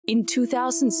In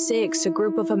 2006, a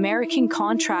group of American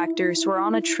contractors were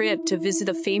on a trip to visit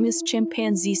a famous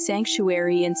chimpanzee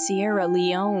sanctuary in Sierra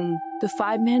Leone. The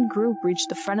five-man group reached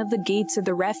the front of the gates of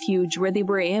the refuge where they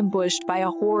were ambushed by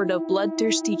a horde of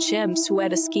bloodthirsty chimps who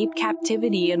had escaped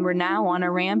captivity and were now on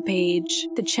a rampage.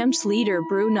 The chimps' leader,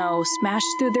 Bruno, smashed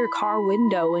through their car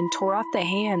window and tore off the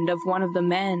hand of one of the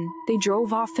men. They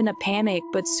drove off in a panic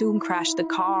but soon crashed the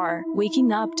car,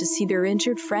 waking up to see their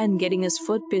injured friend getting his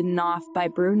foot bitten off by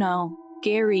Bruno.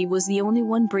 Gary was the only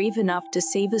one brave enough to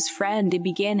save his friend and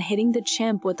began hitting the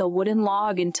chimp with a wooden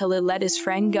log until it let his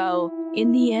friend go.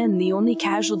 In the end, the only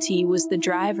casualty was the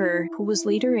driver, who was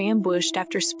later ambushed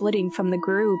after splitting from the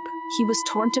group. He was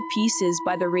torn to pieces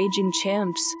by the raging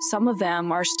chimps. Some of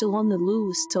them are still on the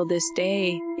loose till this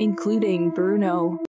day, including Bruno.